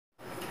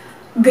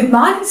Good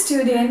morning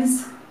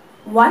students.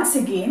 Once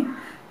again,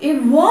 a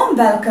warm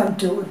welcome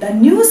to the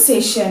new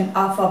session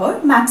of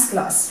our maths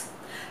class.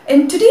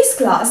 In today's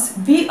class,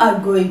 we are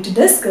going to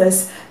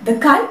discuss the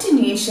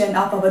continuation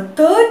of our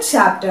third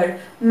chapter,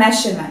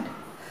 measurement.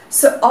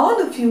 So all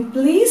of you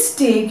please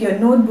take your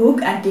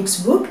notebook and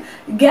textbook,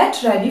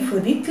 get ready for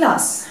the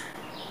class.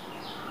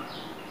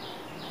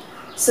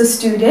 So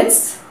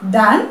students,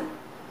 done?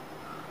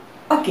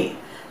 Okay,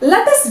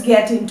 let us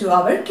get into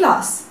our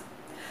class.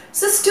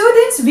 So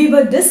students, we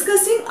were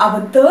discussing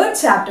our third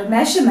chapter,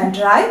 measurement,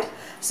 right?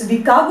 So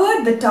we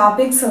covered the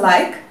topics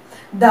like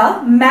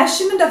the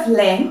measurement of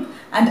length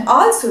and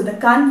also the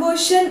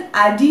conversion,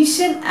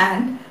 addition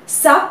and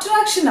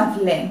subtraction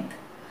of length.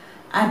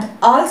 And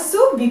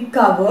also we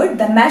covered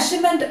the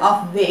measurement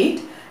of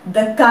weight,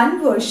 the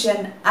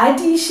conversion,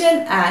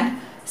 addition and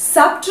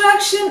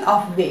subtraction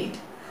of weight.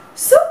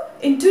 So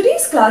in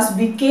today's class,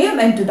 we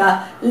came into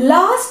the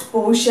last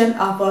portion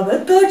of our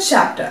third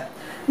chapter.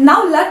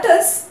 Now let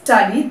us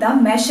study the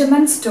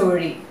measurement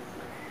story.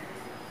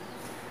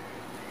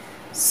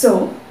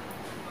 So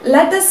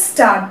let us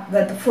start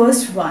with the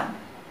first one.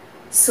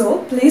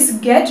 So please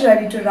get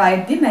ready to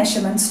write the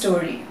measurement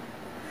story.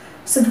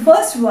 So the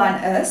first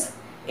one is,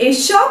 a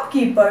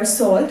shopkeeper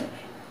sold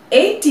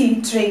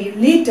 83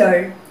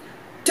 liter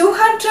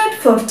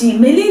 250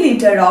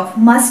 milliliter of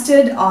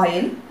mustard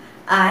oil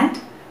and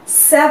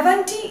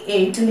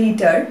 78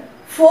 liter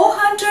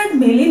 400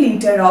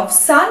 milliliter of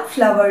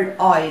sunflower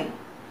oil.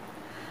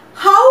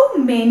 How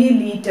many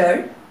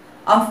liter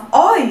of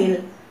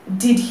oil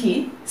did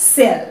he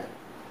sell?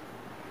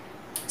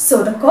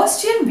 So the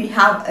question we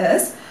have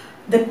is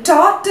the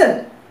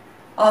total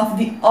of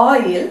the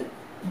oil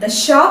the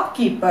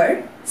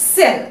shopkeeper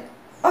sell.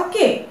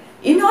 Okay,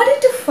 in order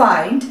to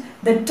find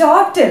the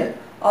total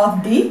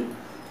of the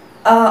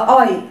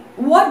oil,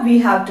 what we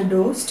have to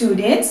do,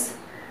 students?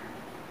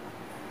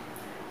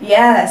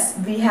 Yes,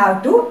 we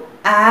have to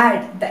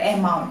add the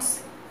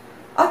amounts.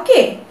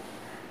 Okay.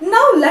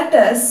 Now let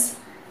us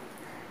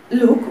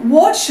look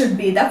what should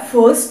be the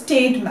first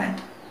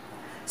statement.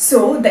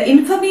 So the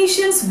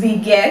informations we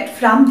get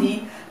from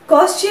the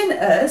question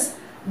is,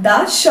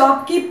 the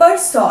shopkeeper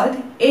sold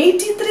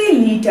 83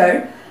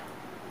 liter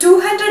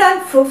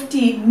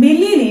 250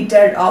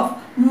 milliliter of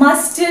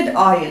mustard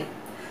oil.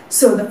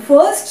 So the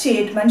first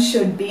statement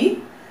should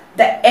be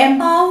the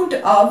amount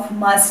of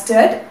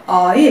mustard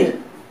oil.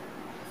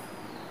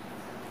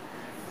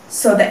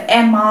 So the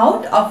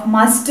amount of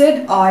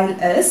mustard oil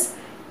is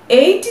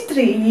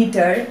 83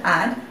 liter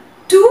and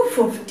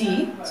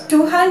 250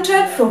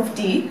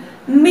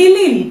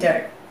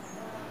 milliliter.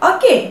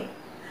 Okay.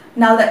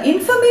 Now the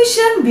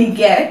information we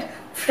get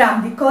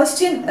from the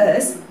question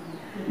is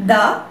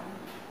the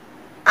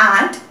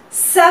and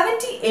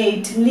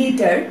 78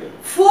 liter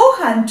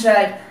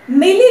 400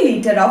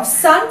 milliliter of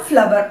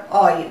sunflower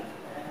oil.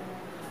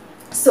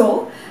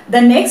 So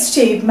the next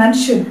statement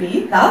should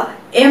be the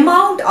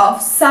amount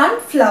of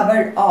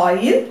sunflower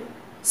oil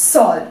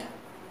sold.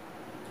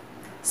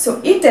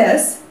 So it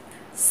is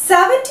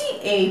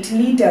 78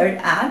 liter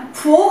and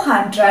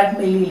 400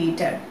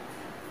 milliliter.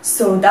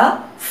 So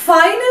the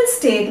final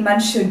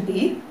statement should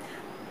be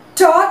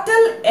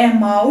total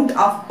amount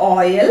of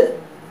oil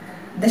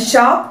the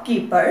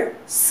shopkeeper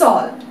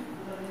sold.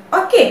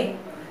 Okay.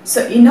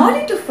 So in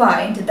order to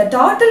find the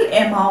total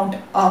amount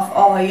of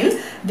oil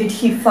did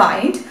he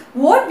find,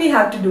 what we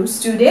have to do,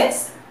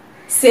 students?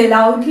 Say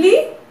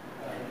loudly.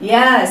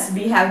 Yes,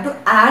 we have to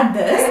add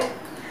this.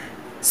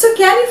 So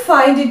can you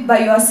find it by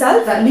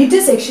yourself? The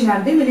liter section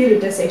and the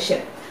milliliter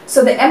section.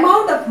 So the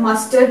amount of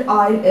mustard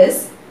oil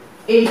is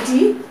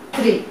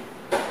 83.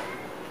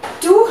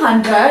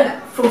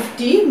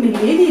 250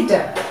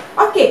 milliliter.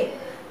 Okay.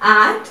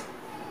 And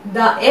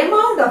the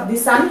amount of the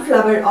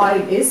sunflower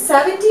oil is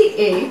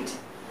 78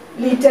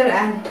 liter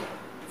and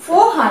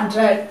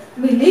 400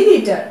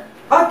 milliliter.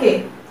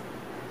 Okay.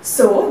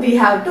 So we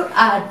have to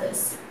add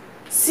this.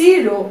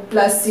 0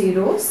 plus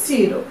 0,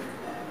 0.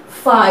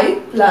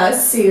 5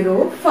 plus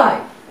 0,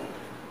 5.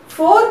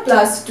 4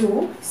 plus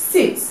 2,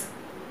 6.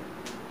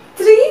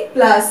 3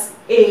 plus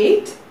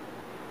 8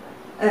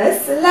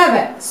 is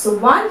 11. So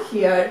 1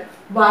 here,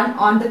 1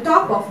 on the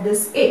top of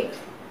this 8.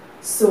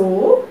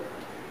 So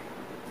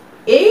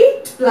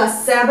 8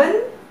 plus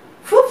 7,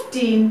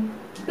 15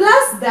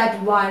 plus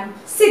that 1,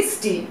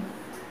 16.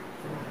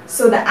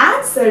 So the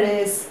answer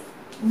is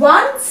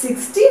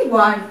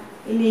 161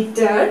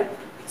 liter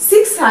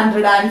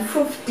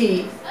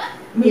 650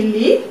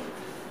 milliliter.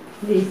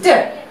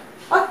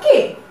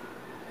 Okay.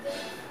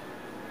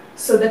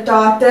 So the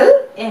total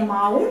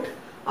amount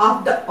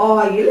of the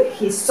oil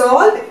he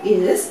sold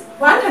is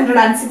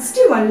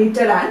 161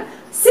 liter and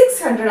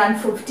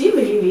 650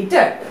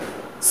 milliliter.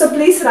 So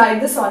please write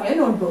this on your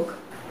notebook.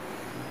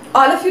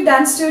 All of you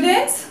done,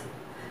 students?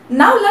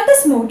 Now let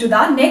us move to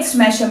the next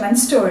measurement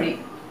story.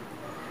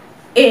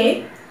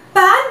 A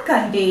pan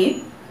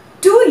contains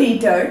 2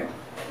 liter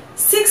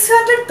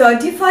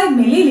 635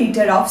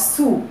 milliliter of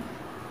soup.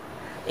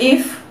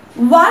 If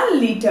 1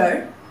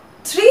 liter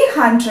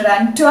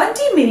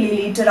 320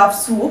 milliliter of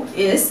soup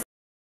is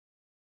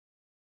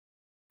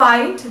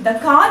Find the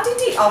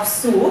quantity of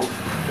soup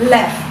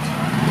left.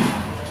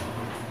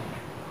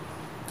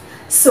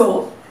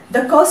 So,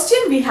 the question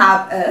we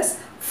have is,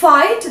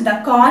 find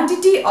the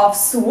quantity of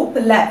soup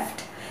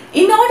left.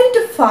 In order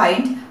to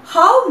find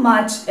how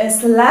much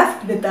is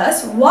left with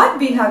us, what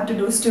we have to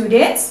do,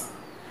 students?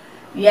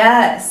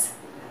 Yes,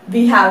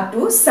 we have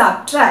to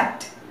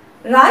subtract,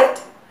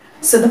 right?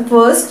 So the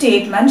first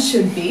statement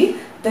should be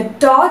the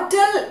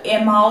total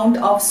amount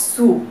of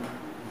soup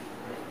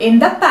in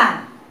the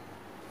pan.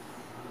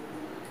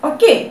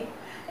 Okay,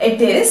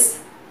 it is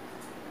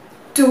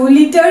 2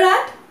 liter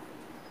and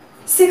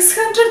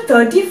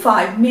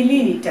 635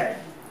 milliliter.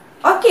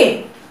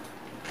 Okay.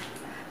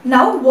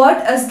 Now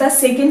what is the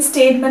second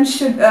statement,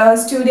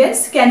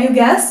 students? Can you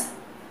guess?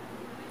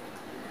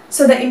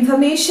 So the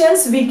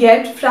informations we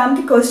get from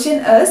the question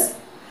is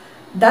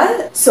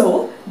the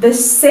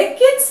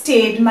second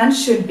statement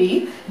should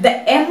be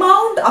the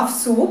amount of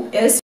soup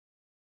is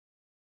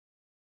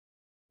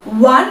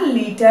 1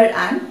 liter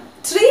and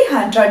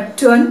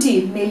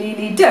 320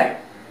 milliliter.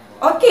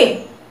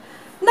 Okay.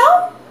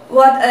 Now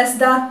what is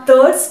the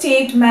third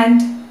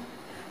statement?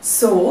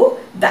 So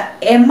the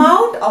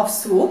amount of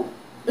soup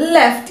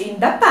left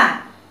in the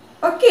pan.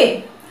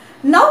 Okay.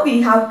 Now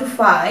we have to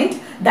find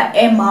the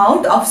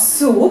amount of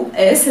soup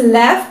is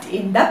left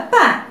in the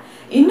pan.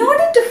 In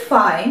order to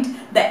find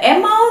the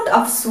amount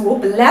of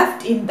soup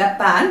left in the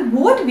pan,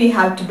 what we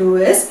have to do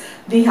is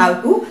we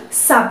have to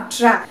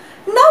subtract.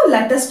 Now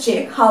let us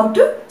check how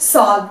to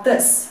solve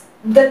this.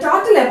 The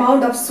total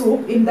amount of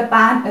soup in the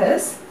pan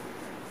is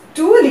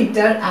 2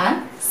 liter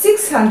and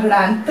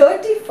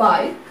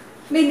 635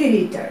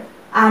 milliliter,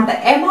 and the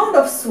amount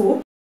of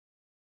soup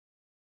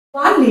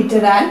 1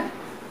 liter and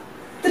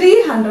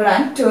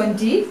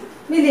 320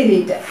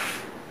 milliliter.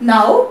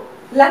 Now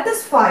let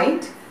us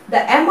find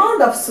the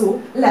amount of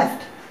soup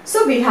left.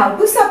 So we have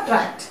to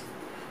subtract.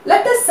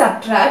 Let us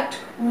subtract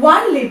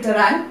 1 liter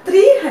and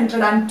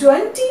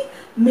 320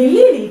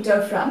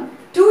 milliliter from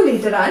 2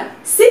 liter and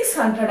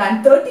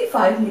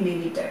 635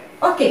 milliliter.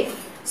 Okay.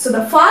 So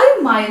the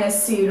 5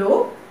 minus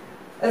 0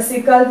 is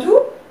equal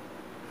to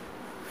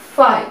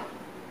 5.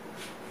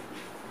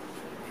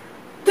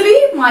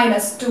 3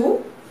 minus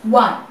 2,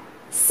 1.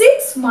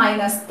 6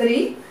 minus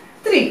 3,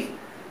 3.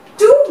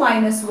 2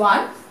 minus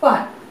 1,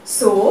 1.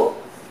 So,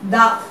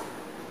 the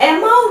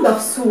amount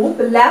of soup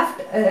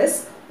left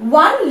is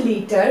 1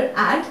 liter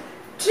and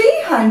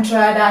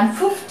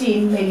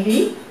 315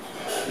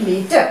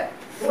 milliliter.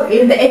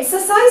 In the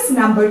exercise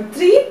number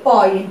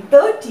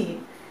 3.13,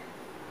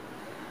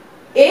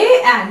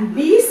 A and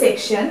B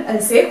section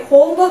is a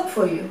homework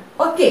for you.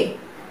 Okay.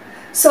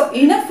 So,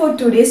 enough for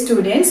today,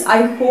 students.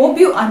 I hope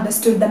you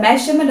understood the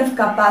measurement of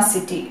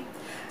capacity.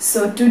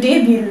 So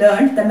today we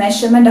learned the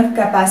measurement of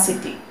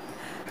capacity.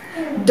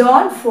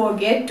 Don't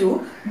forget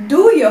to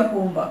do your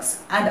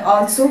homeworks and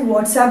also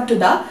WhatsApp to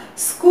the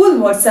school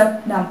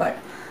WhatsApp number.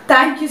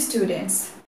 Thank you, students.